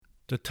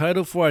The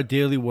title for our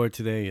daily word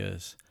today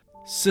is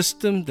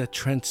System that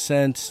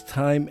Transcends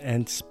Time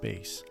and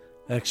Space,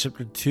 Acts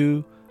chapter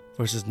 2,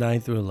 verses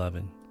 9 through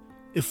 11.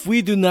 If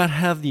we do not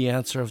have the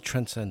answer of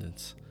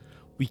transcendence,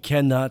 we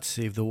cannot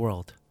save the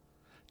world.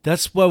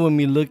 That's why when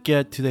we look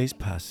at today's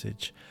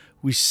passage,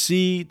 we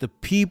see the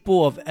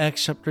people of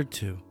Acts chapter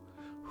 2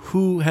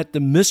 who had the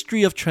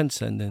mystery of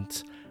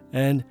transcendence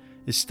and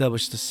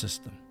established the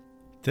system.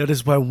 That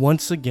is why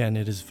once again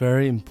it is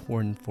very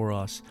important for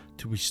us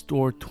to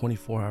restore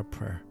 24-hour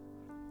prayer,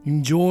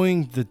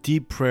 enjoying the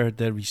deep prayer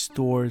that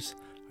restores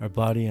our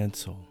body and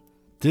soul.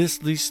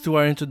 This leads to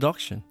our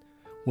introduction.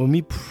 When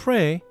we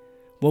pray,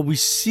 what we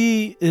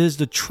see is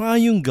the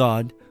triune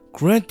God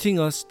granting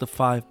us the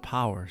 5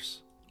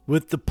 powers.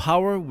 With the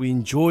power, we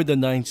enjoy the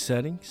 9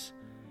 settings,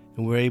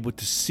 and we're able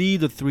to see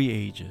the 3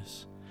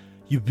 ages.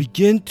 You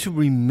begin to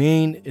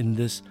remain in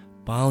this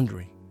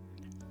boundary.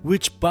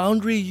 Which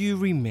boundary you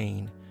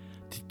remain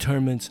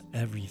determines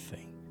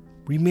everything.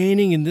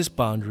 Remaining in this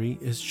boundary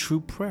is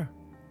true prayer.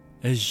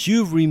 As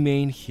you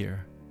remain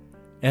here,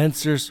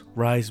 answers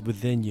rise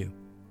within you.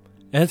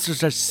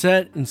 Answers are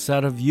set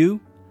inside of you,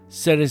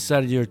 set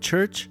inside of your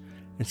church,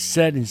 and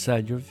set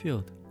inside your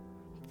field.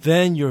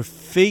 Then your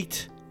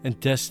fate and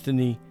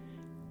destiny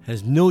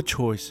has no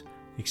choice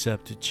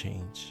except to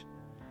change.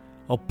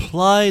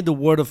 Apply the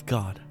Word of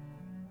God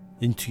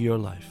into your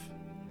life,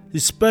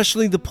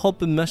 especially the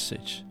pulpit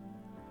message.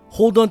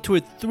 Hold on to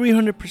it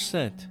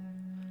 300%.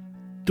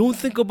 Don't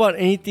think about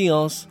anything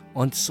else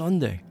on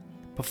Sunday,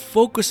 but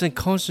focus and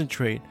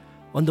concentrate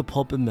on the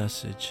pulpit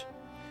message.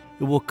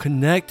 It will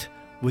connect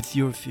with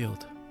your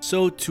field.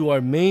 So to our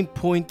main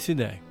point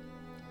today,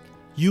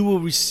 you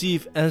will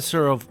receive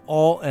answer of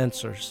all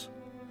answers.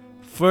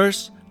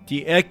 First,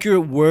 the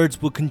accurate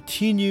words will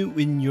continue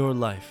in your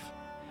life.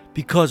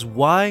 Because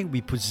why?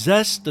 We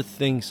possess the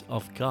things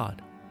of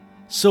God.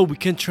 So we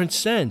can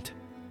transcend.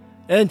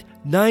 And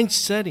 9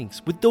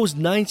 settings. With those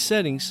 9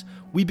 settings,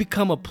 we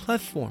become a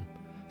platform,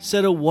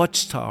 set a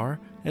watchtower,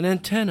 and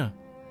antenna.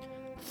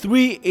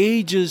 3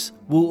 ages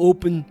will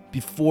open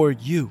before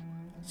you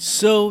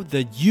so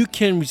that you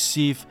can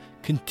receive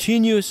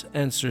continuous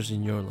answers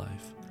in your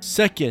life.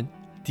 Second,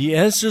 the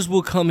answers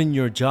will come in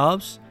your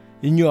jobs,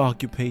 in your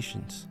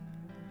occupations.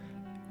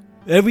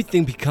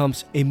 Everything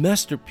becomes a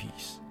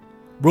masterpiece.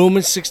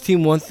 Romans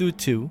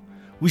 16:1-2,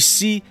 we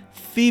see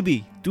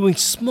Phoebe doing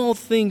small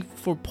thing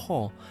for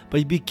Paul, but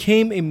he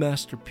became a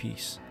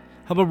masterpiece.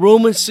 How about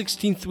Romans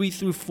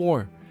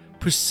 16:3-4,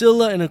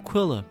 Priscilla and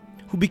Aquila,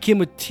 who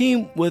became a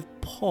team with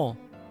Paul.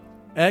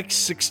 Acts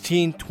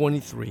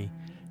 16:23,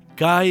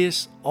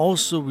 Gaius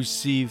also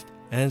received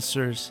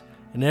answers,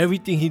 and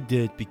everything he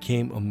did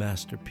became a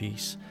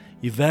masterpiece.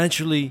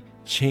 Eventually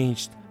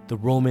changed the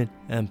Roman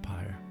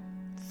Empire.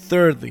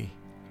 Thirdly,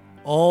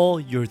 all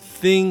your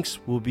things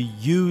will be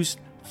used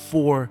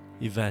for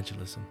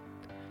evangelism.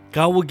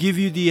 God will give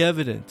you the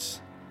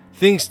evidence.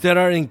 Things that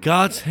are in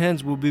God's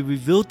hands will be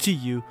revealed to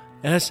you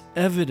as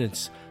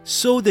evidence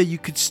so that you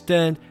could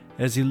stand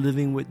as a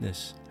living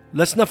witness.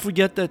 Let's not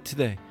forget that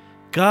today.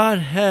 God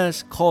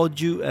has called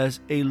you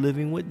as a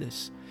living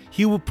witness.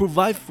 He will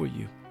provide for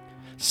you.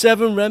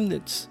 7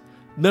 remnants.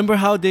 Remember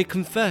how they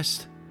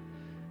confessed?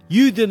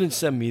 You didn't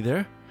send me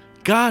there.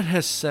 God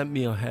has sent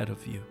me ahead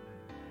of you.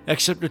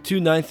 Acts chapter 2,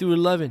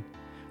 9-11.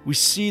 We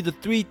see the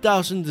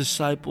 3,000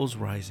 disciples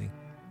rising.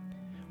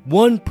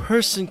 One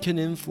person can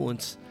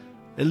influence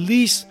at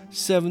least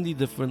 70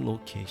 different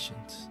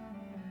locations.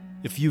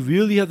 If you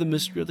really have the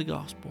mystery of the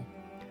gospel.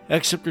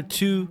 Acts chapter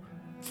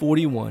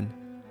 2:41.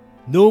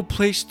 No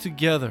place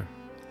together,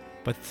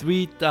 but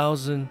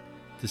 3,000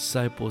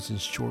 disciples in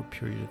short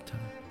period of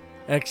time.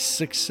 Acts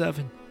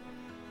 6:7.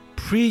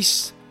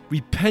 Priests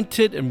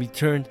repented and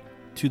returned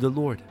to the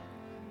Lord.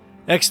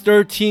 Acts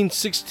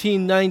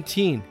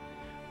 13:16-19.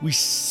 We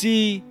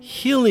see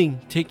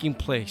healing taking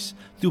place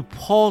through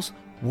Paul's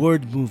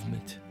word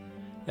movement.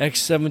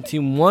 Acts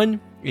 17:1,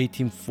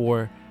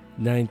 18:4,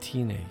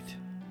 19:8.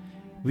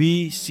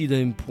 We see the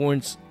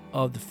importance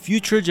of the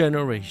future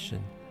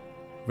generation,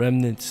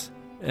 remnants,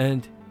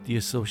 and the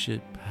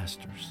associate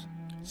pastors.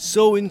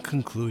 So in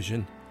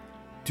conclusion,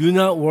 do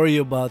not worry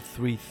about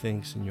 3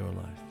 things in your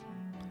life.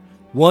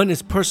 1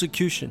 is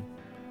persecution.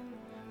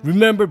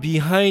 Remember,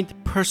 behind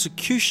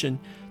persecution,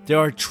 there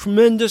are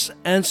tremendous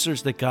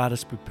answers that God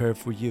has prepared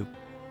for you.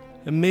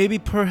 And maybe,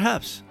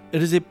 perhaps,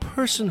 it is a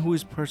person who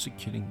is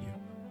persecuting you.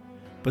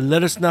 But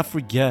let us not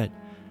forget,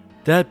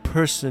 that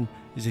person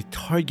is a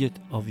target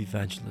of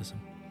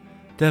evangelism.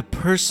 That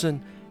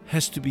person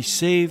has to be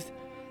saved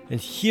and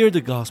hear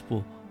the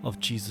gospel of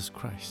Jesus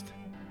Christ.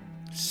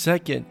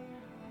 Second,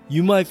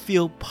 you might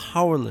feel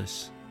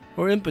powerless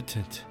or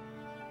impotent.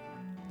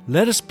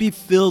 Let us be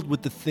filled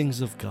with the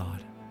things of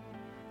God.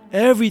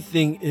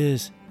 Everything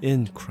is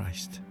in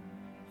Christ,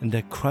 and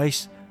that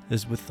Christ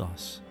is with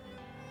us.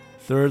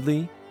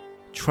 Thirdly,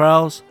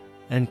 trials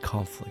and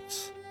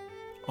conflicts.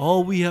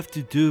 All we have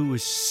to do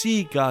is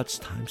see God's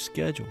time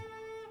schedule.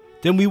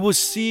 Then we will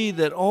see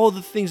that all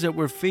the things that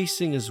we're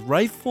facing is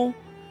rightful,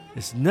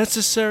 is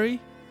necessary,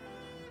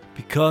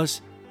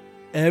 because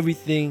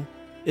everything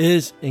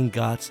is in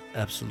God's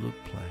absolute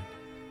plan.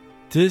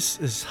 This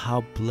is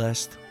how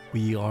blessed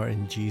we are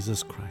in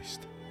Jesus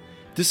Christ.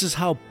 This is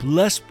how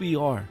blessed we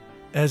are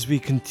as we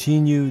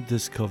continue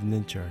this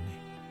covenant journey.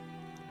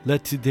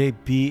 Let today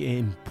be an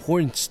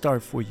important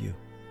start for you.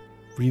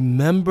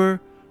 Remember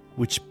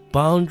which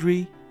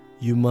boundary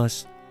you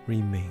must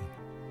remain.